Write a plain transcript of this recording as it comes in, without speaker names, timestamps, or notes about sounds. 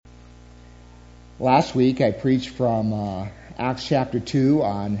Last week I preached from Acts chapter 2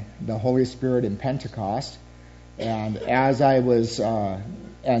 on the Holy Spirit and Pentecost. And as I was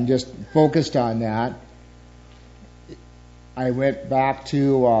and just focused on that, I went back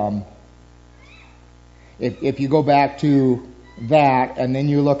to, if you go back to that and then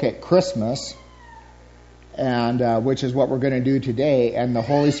you look at Christmas, and which is what we're going to do today, and the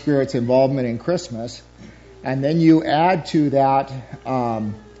Holy Spirit's involvement in Christmas, and then you add to that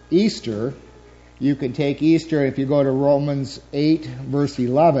Easter. You can take Easter, if you go to Romans 8, verse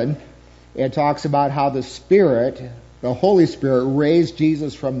 11, it talks about how the Spirit, the Holy Spirit, raised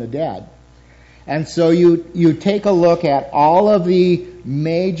Jesus from the dead. And so you take a look at all of the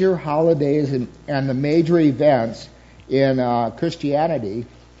major holidays and the major events in Christianity,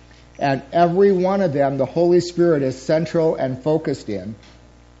 and every one of them, the Holy Spirit is central and focused in.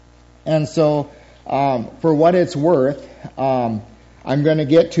 And so, for what it's worth, I'm going to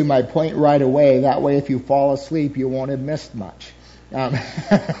get to my point right away. That way, if you fall asleep, you won't have missed much.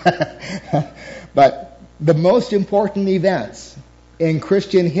 But the most important events in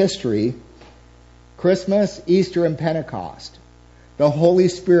Christian history, Christmas, Easter, and Pentecost, the Holy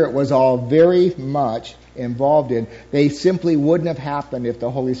Spirit was all very much involved in. They simply wouldn't have happened if the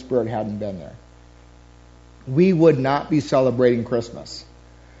Holy Spirit hadn't been there. We would not be celebrating Christmas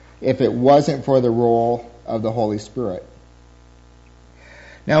if it wasn't for the role of the Holy Spirit.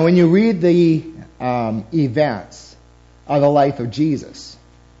 Now, when you read the events of the life of Jesus,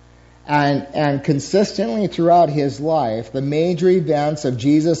 and consistently throughout his life, the major events of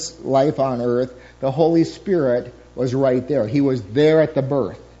Jesus' life on earth, the Holy Spirit was right there. He was there at the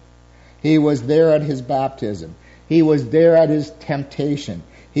birth. He was there at his baptism. He was there at his temptation.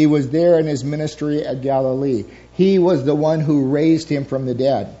 He was there in his ministry at Galilee. He was the one who raised him from the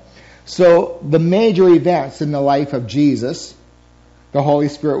dead. So the major events in the life of Jesus, the Holy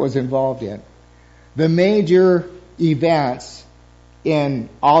Spirit was involved in. The major events in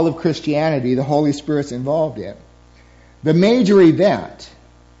all of Christianity, the Holy Spirit's involved in. The major event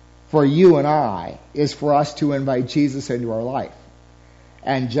for you and I is for us to invite Jesus into our life.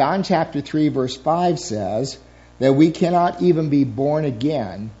 And John chapter 3 verse 5 says that we cannot even be born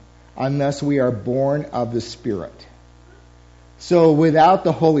again unless we are born of the Spirit. So without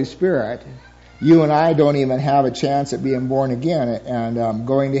the Holy Spirit, you and I don't even have a chance at being born again and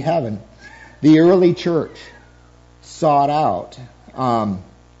going to heaven. The early church sought out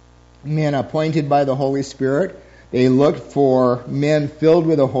men appointed by the Holy Spirit. They looked for men filled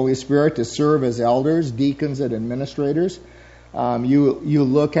with the Holy Spirit to serve as elders, deacons, and administrators. You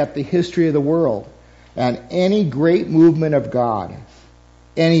look at the history of the world, and any great movement of God,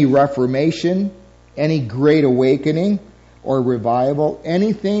 any reformation, any great awakening or revival,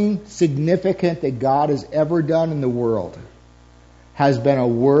 anything significant that God has ever done in the world has been a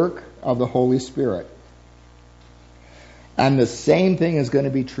work of the Holy Spirit. And the same thing is going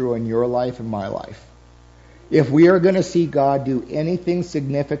to be true in your life and my life. If we are going to see God do anything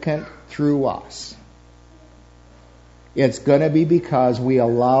significant through us, it's going to be because we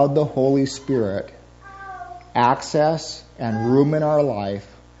allowed the Holy Spirit access and room in our life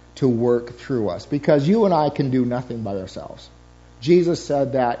to work through us. Because you and I can do nothing by ourselves. Jesus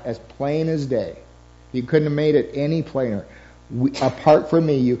said that as plain as day. He couldn't have made it any plainer. Apart from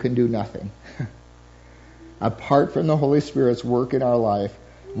me, you can do nothing. Apart from the Holy Spirit's work in our life,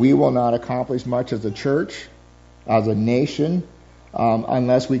 we will not accomplish much as a church, as a nation,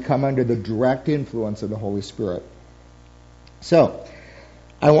 unless we come under the direct influence of the Holy Spirit. So,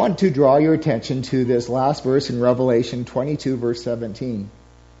 I want to draw your attention to this last verse in Revelation 22, verse 17.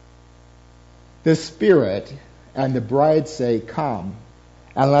 The Spirit and the bride say, "Come,"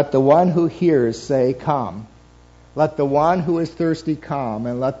 and let the one who hears say, "Come." Let the one who is thirsty come,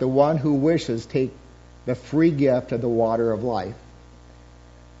 and let the one who wishes take the free gift of the water of life.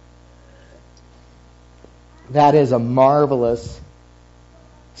 That is a marvelous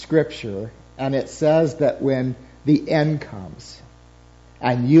scripture, and it says that when the end comes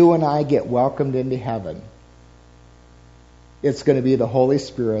and you and I get welcomed into heaven, it's going to be the Holy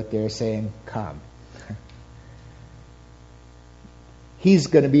Spirit there saying, "Come." He's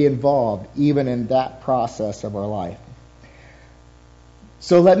going to be involved even in that process of our life.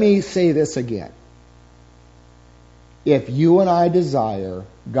 So let me say this again. If you and I desire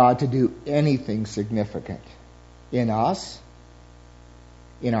God to do anything significant in us,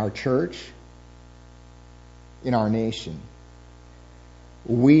 in our church, in our nation,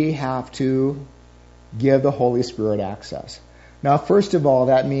 we have to give the Holy Spirit access. Now, first of all,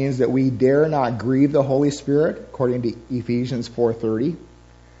 that means that we dare not grieve the Holy Spirit, according to Ephesians 4:30.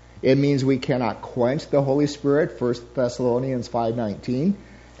 It means we cannot quench the Holy Spirit, 1 Thessalonians 5:19.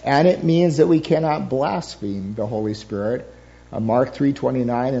 And it means that we cannot blaspheme the Holy Spirit. Mark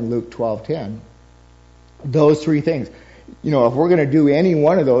 3:29 and Luke 12:10. Those three things. If we're going to do any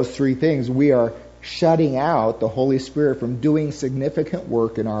one of those three things, we are shutting out the Holy Spirit from doing significant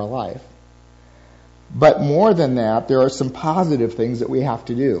work in our life. But more than that, there are some positive things that we have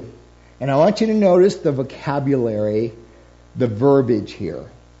to do. And I want you to notice the vocabulary, the verbiage here.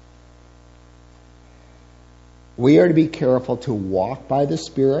 We are to be careful to walk by the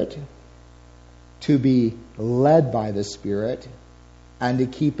Spirit, to be led by the Spirit, and to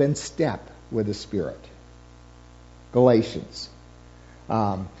keep in step with the Spirit. Galatians.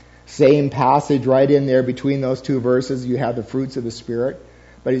 Same passage right in there between those two verses. You have the fruits of the Spirit.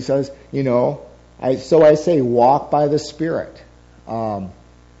 But he says, I say walk by the Spirit. And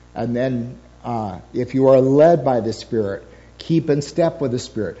then if you are led by the Spirit, keep in step with the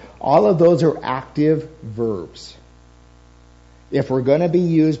Spirit. All of those are active verbs. If we're going to be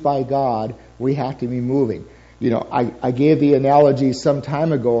used by God, we have to be moving. I gave the analogy some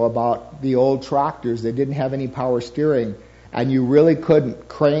time ago about the old tractors that didn't have any power steering, and you really couldn't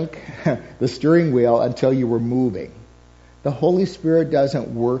crank the steering wheel until you were moving. The Holy Spirit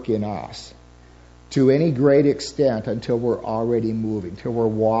doesn't work in us to any great extent until we're already moving, till we're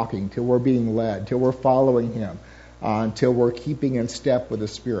walking, till we're being led, till we're following Him, until we're keeping in step with the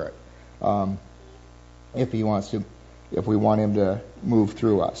Spirit. If we want Him to move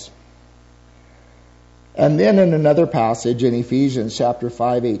through us. And then in another passage in Ephesians chapter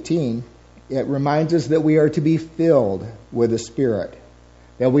 5:18, it reminds us that we are to be filled with the Spirit,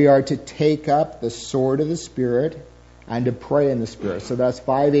 that we are to take up the sword of the Spirit and to pray in the Spirit. So that's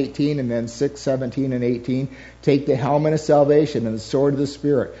 5:18, and then 6:17 and 18. Take the helmet of salvation and the sword of the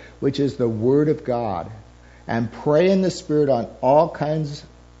Spirit, which is the Word of God, and pray in the Spirit on all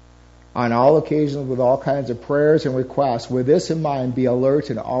occasions with all kinds of prayers and requests. With this in mind, be alert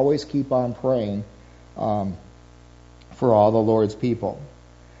and always keep on praying for all the Lord's people.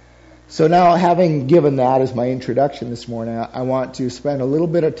 So now, having given that as my introduction this morning, I want to spend a little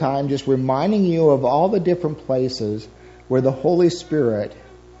bit of time just reminding you of all the different places where the Holy Spirit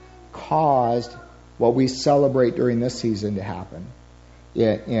caused what we celebrate during this season to happen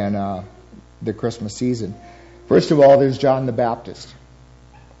in the Christmas season. First of all, there's John the Baptist.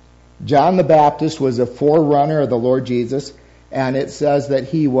 John the Baptist was a forerunner of the Lord Jesus, and it says that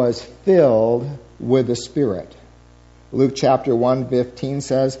he was filled with the Spirit. Luke chapter 1:15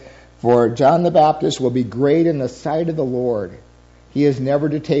 says, "For John the Baptist will be great in the sight of the Lord. He is never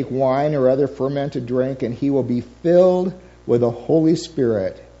to take wine or other fermented drink, and he will be filled with the Holy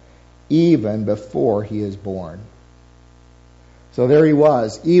Spirit even before he is born." So there he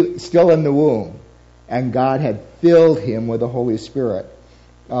was, still in the womb, and God had filled him with the Holy Spirit.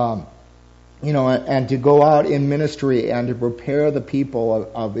 And to go out in ministry and to prepare the people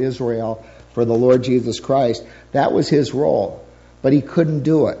of Israel for the Lord Jesus Christ, that was his role. But he couldn't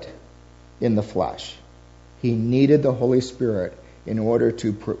do it in the flesh. He needed the Holy Spirit in order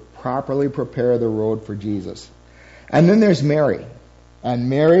to properly prepare the road for Jesus. And then there's Mary. And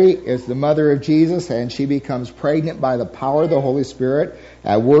Mary is the mother of Jesus, and she becomes pregnant by the power of the Holy Spirit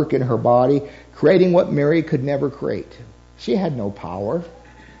at work in her body, creating what Mary could never create. She had no power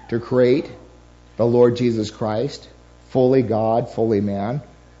to create the Lord Jesus Christ, fully God, fully man.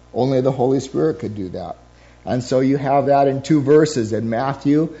 Only the Holy Spirit could do that. And so you have that in two verses, in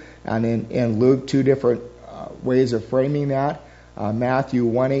Matthew and in Luke, two different ways of framing that. Matthew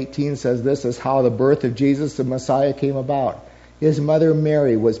 1:18 says this is how the birth of Jesus the Messiah came about. His mother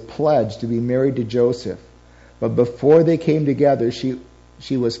Mary was pledged to be married to Joseph, but before they came together,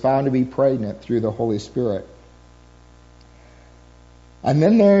 she was found to be pregnant through the Holy Spirit. And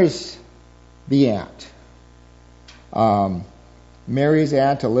then there's the aunt. Mary's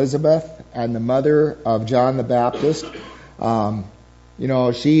aunt Elizabeth, and the mother of John the Baptist.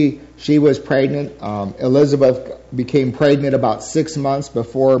 She was pregnant. Elizabeth became pregnant about 6 months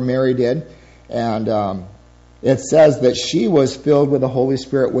before Mary did. And it says that she was filled with the Holy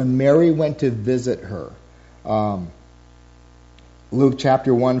Spirit when Mary went to visit her. Luke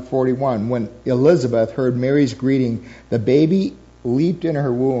chapter 1:41. When Elizabeth heard Mary's greeting, the baby leaped in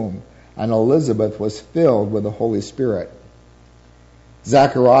her womb, and Elizabeth was filled with the Holy Spirit.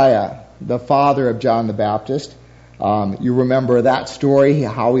 Zechariah, the father of John the Baptist, you remember that story,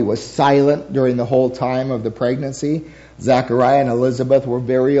 how he was silent during the whole time of the pregnancy. Zechariah and Elizabeth were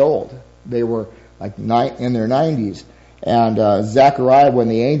very old. They were like in their 90s. And Zechariah, when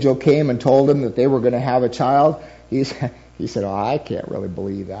the angel came and told him that they were going to have a child, he said, "Oh, I can't really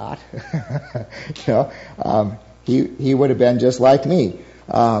believe that." He would have been just like me,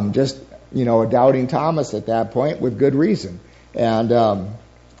 a doubting Thomas at that point, with good reason. And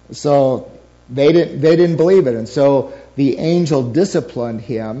So they didn't believe it, and so the angel disciplined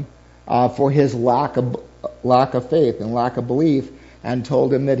him for his lack of faith and lack of belief, and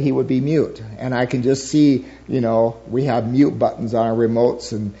told him that he would be mute. And I can just see, we have mute buttons on our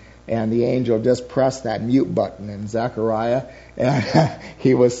remotes, and the angel just pressed that mute button in Zechariah, and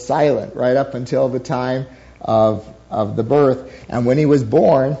he was silent right up until the time of the birth. And when he was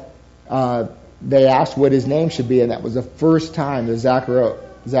born, they asked what his name should be, and that was the first time that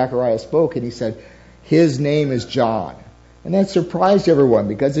Zechariah spoke, and he said, his name is John. And that surprised everyone,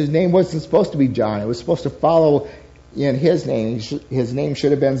 because his name wasn't supposed to be John. It was supposed to follow in his name. His name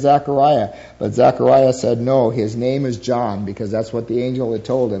should have been Zechariah. But Zechariah said, no, his name is John, because that's what the angel had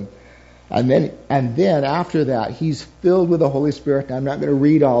told him. And then after that, he's filled with the Holy Spirit. And I'm not going to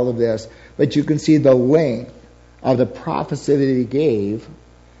read all of this, but you can see the length of the prophecy that he gave.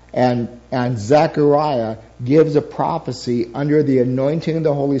 And Zechariah gives a prophecy under the anointing of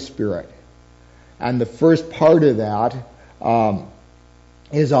the Holy Spirit. And the first part of that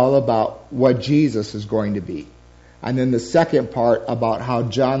is all about what Jesus is going to be. And then the second part about how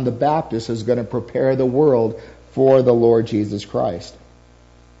John the Baptist is going to prepare the world for the Lord Jesus Christ.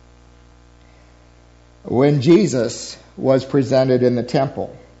 When Jesus was presented in the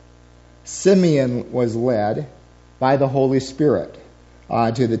temple, Simeon was led by the Holy Spirit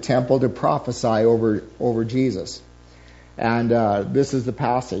to the temple to prophesy over Jesus. And this is the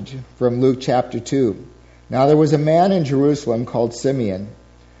passage from Luke chapter 2. Now there was a man in Jerusalem called Simeon,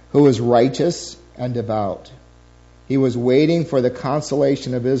 who was righteous and devout. He was waiting for the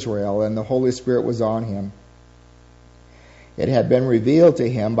consolation of Israel, and the Holy Spirit was on him. It had been revealed to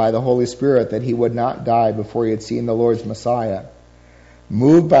him by the Holy Spirit that he would not die before he had seen the Lord's Messiah.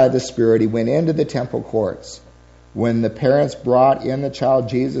 Moved by the Spirit, he went into the temple courts. When the parents brought in the child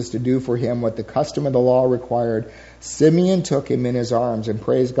Jesus to do for him what the custom of the law required, Simeon took him in his arms and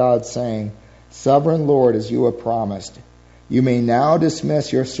praised God, saying, Sovereign Lord, as you have promised, you may now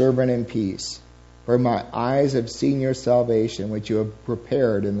dismiss your servant in peace. For my eyes have seen your salvation, which you have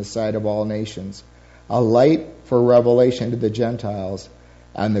prepared in the sight of all nations, a light for revelation to the Gentiles,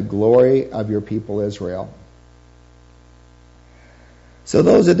 and the glory of your people Israel. So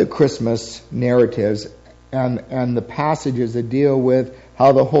those are the Christmas narratives and the passages that deal with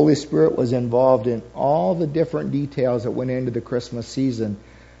how the Holy Spirit was involved in all the different details that went into the Christmas season.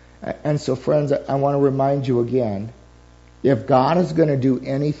 And so, friends, I want to remind you again, if God is going to do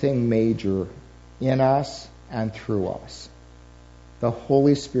anything major in us and through us, the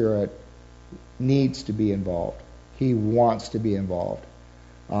Holy Spirit needs to be involved. He wants to be involved.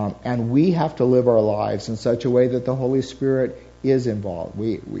 And we have to live our lives in such a way that the Holy Spirit is involved.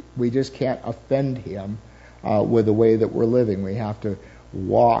 We just can't offend Him with the way that we're living. We have to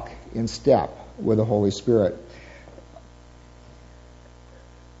walk in step with the Holy Spirit.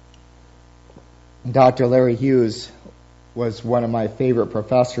 Dr. Larry Hughes was one of my favorite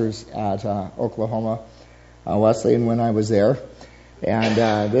professors at Oklahoma Wesleyan when I was there.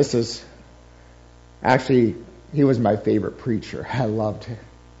 And this is actually, he was my favorite preacher. I loved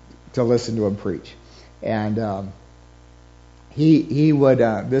to listen to him preach. And he would,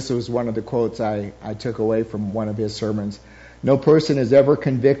 this was one of the quotes I took away from one of his sermons. No person is ever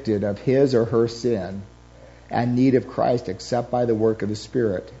convicted of his or her sin and need of Christ except by the work of the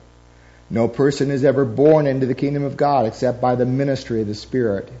Spirit. No person is ever born into the kingdom of God except by the ministry of the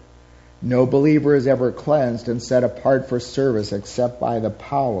Spirit. No believer is ever cleansed and set apart for service except by the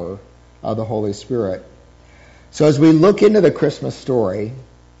power of the Holy Spirit. So as we look into the Christmas story,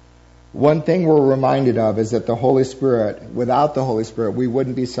 one thing we're reminded of is that the Holy Spirit, without the Holy Spirit, we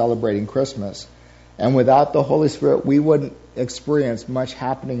wouldn't be celebrating Christmas. And without the Holy Spirit, we wouldn't experience much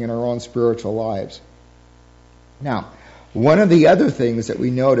happening in our own spiritual lives. Now, one of the other things that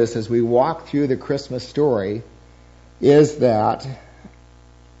we notice as we walk through the Christmas story is that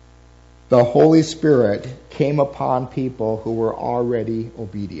the Holy Spirit came upon people who were already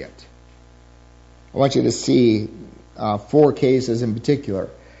obedient. I want you to see 4 cases in particular.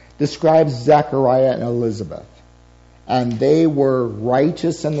 Describes Zechariah and Elizabeth. And they were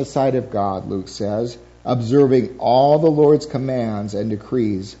righteous in the sight of God, Luke says, observing all the Lord's commands and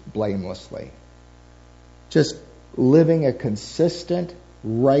decrees blamelessly. Just living a consistent,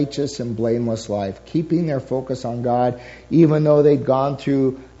 righteous, and blameless life, keeping their focus on God, even though they'd gone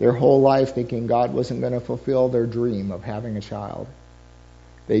through their whole life thinking God wasn't going to fulfill their dream of having a child.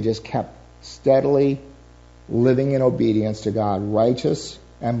 They just kept steadily living in obedience to God, righteous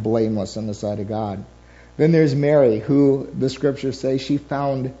and blameless in the sight of God. Then there's Mary, who the scriptures say she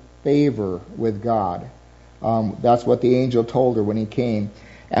found favor with God. That's what the angel told her when he came.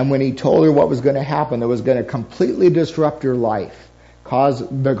 And when he told her what was going to happen, that was going to completely disrupt her life,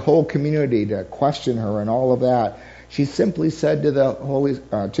 caused the whole community to question her and all of that. She simply said to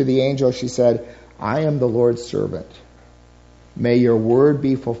the angel, she said, I am the Lord's servant. May your word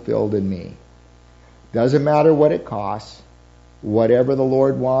be fulfilled in me. Doesn't matter what it costs. Whatever the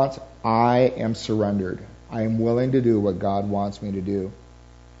Lord wants, I am surrendered. I am willing to do what God wants me to do.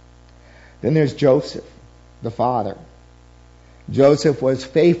 Then there's Joseph, the father. Joseph was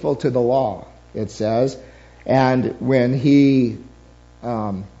faithful to the law, it says. And when he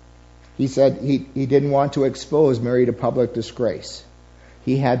said he didn't want to expose Mary to public disgrace.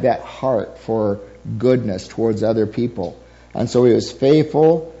 He had that heart for goodness towards other people. And so he was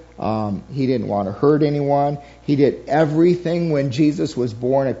faithful. He didn't want to hurt anyone. He did everything when Jesus was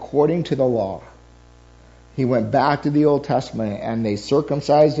born according to the law. He went back to the Old Testament and they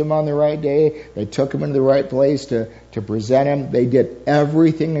circumcised him on the right day. They took him into the right place to present him. They did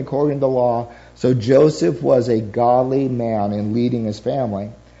everything according to the law. So Joseph was a godly man in leading his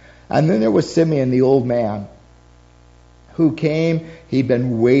family. And then there was Simeon, the old man, who came. He'd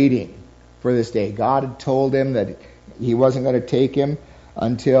been waiting for this day. God had told him that he wasn't going to take him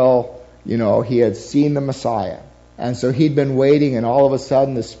until, he had seen the Messiah. And so he'd been waiting, and all of a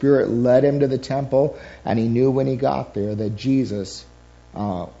sudden the Spirit led him to the temple, and he knew when he got there that Jesus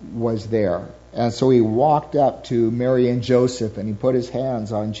was there. And so he walked up to Mary and Joseph, and he put his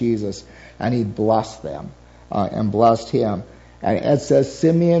hands on Jesus, and he blessed them and blessed him. And it says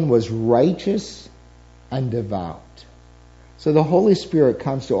Simeon was righteous and devout. So the Holy Spirit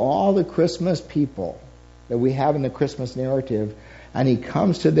comes to all the Christmas people that we have in the Christmas narrative, and he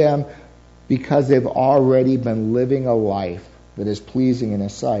comes to them because they've already been living a life that is pleasing in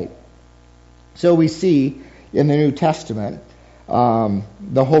his sight. So we see in the New Testament,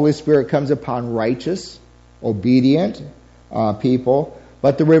 the Holy Spirit comes upon righteous, obedient people,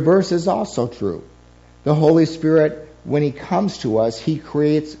 but the reverse is also true. The Holy Spirit, when he comes to us, he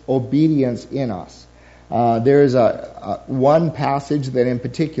creates obedience in us. There's one passage that in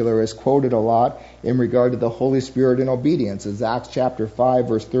particular is quoted a lot in regard to the Holy Spirit and obedience. It's Acts chapter 5,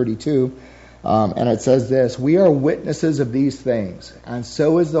 verse 32. And it says this, we are witnesses of these things, and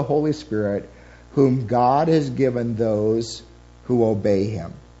so is the Holy Spirit, whom God has given those who obey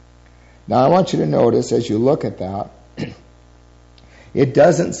him. Now I want you to notice as you look at that, it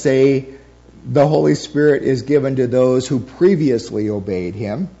doesn't say the Holy Spirit is given to those who previously obeyed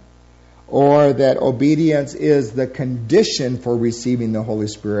him, or that obedience is the condition for receiving the Holy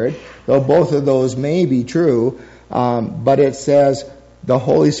Spirit, though both of those may be true, but it says the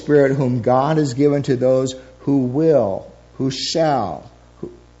Holy Spirit whom God has given to those who shall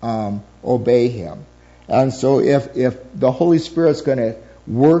obey him. And so if the Holy Spirit's going to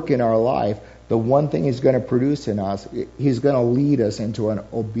work in our life, the one thing he's going to produce in us, he's going to lead us into an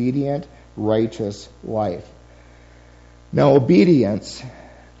obedient, righteous life. Now, obedience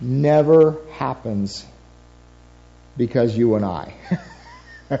never happens because you and I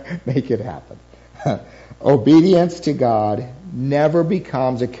make it happen. Obedience to God never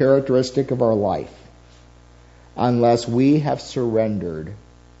becomes a characteristic of our life unless we have surrendered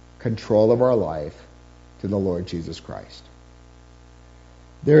control of our life to the Lord Jesus Christ.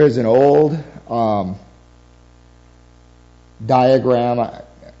 There is an old diagram,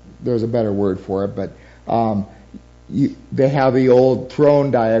 there's a better word for it, but they have the old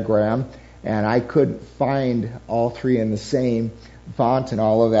throne diagram, and I couldn't find all three in the same font and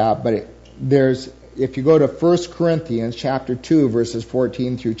all of that, but if you go to 1 Corinthians chapter 2, verses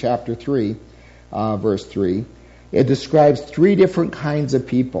 14 through chapter 3, verse 3, it describes three different kinds of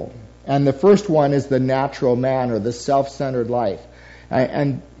people. And the first one is the natural man, or the self-centered life.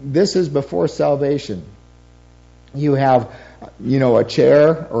 And this is before salvation. You have, a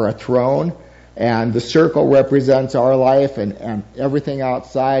chair or a throne, and the circle represents our life and everything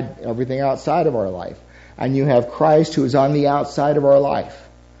outside of our life. And you have Christ, who is on the outside of our life,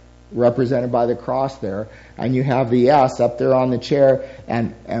 represented by the cross there, and you have the S up there on the chair,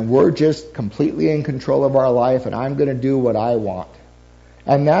 and we're just completely in control of our life, and I'm going to do what I want.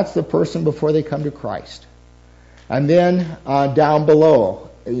 And that's the person before they come to Christ. And then down below,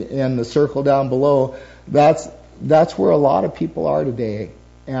 in the circle down below, that's where a lot of people are today.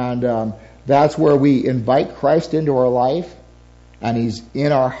 And that's where we invite Christ into our life, and he's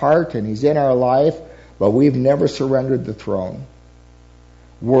in our heart and he's in our life, but we've never surrendered the throne.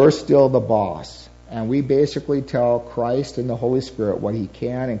 We're still the boss, and we basically tell Christ and the Holy Spirit what he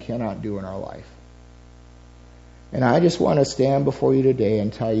can and cannot do in our life. And I just want to stand before you today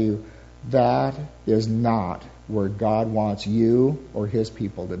and tell you that is not where God wants you or his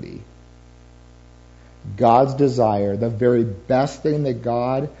people to be. God's desire, the very best thing that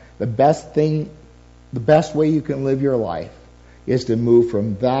the best way you can live your life is to move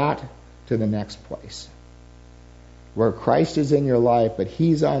from that to the next place, where Christ is in your life, but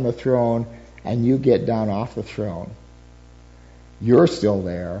He's on the throne, and you get down off the throne. You're still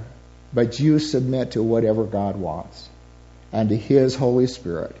there, but you submit to whatever God wants, and to His Holy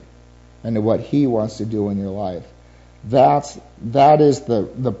Spirit, and to what He wants to do in your life. That is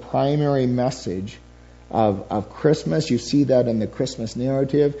the primary message of Christmas. You see that in the Christmas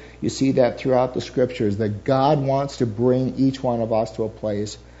narrative. You see that throughout the Scriptures, that God wants to bring each one of us to a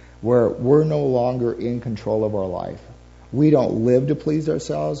place where we're no longer in control of our life. We don't live to please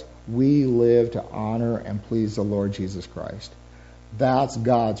ourselves. We live to honor and please the Lord Jesus Christ. That's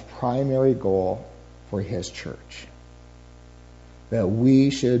God's primary goal for His church. That we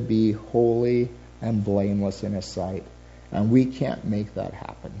should be holy and blameless in His sight. And we can't make that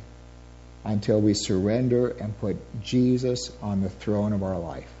happen until we surrender and put Jesus on the throne of our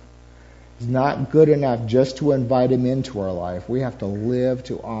life. It's not good enough just to invite Him into our life. We have to live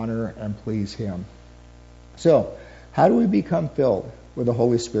to honor and please Him. So, how do we become filled with the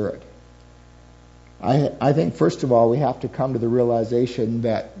Holy Spirit? I think, first of all, we have to come to the realization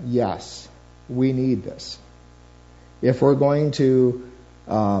that, yes, we need this. If we're going to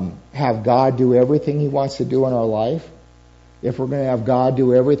have God do everything He wants to do in our life, if we're going to have God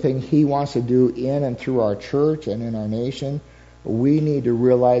do everything He wants to do in and through our church and in our nation, we need to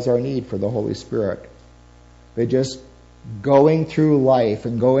realize our need for the Holy Spirit. But just going through life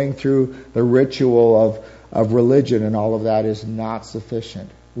and going through the ritual of religion and all of that is not sufficient.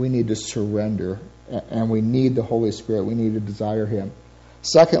 We need to surrender, and we need the Holy Spirit. We need to desire Him.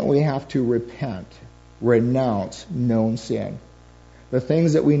 Second, we have to repent, renounce known sin. The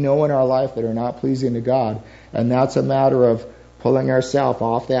things that we know in our life that are not pleasing to God, and that's a matter of pulling ourselves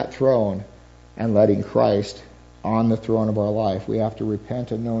off that throne and letting Christ on the throne of our life. We have to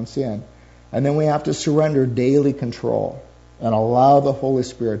repent of known sin. And then we have to surrender daily control and allow the Holy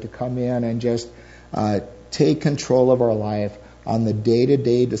Spirit to come in and just take control of our life on the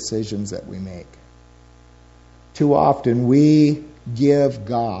day-to-day decisions that we make. Too often we give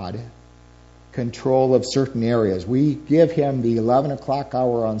God control of certain areas. We give Him the 11 o'clock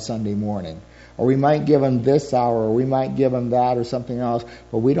hour on Sunday morning, or we might give Him this hour, or we might give Him that or something else,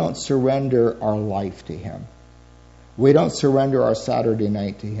 but we don't surrender our life to Him. We don't surrender our Saturday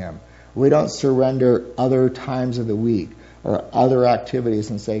night to Him. We don't surrender other times of the week or other activities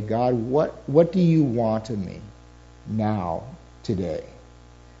and say, God, what do you want of me now, today?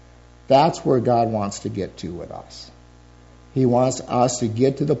 That's where God wants to get to with us. He wants us to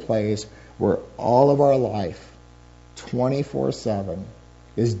get to the place where all of our life, 24/7,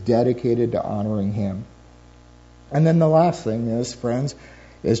 is dedicated to honoring Him. And then the last thing is, friends,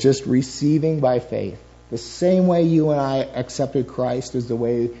 is just receiving by faith. The same way you and I accepted Christ is the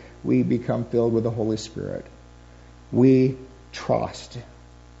way we become filled with the Holy Spirit. We trust.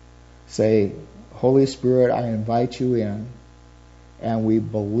 Say, Holy Spirit, I invite you in, and we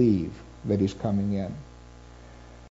believe that He's coming in.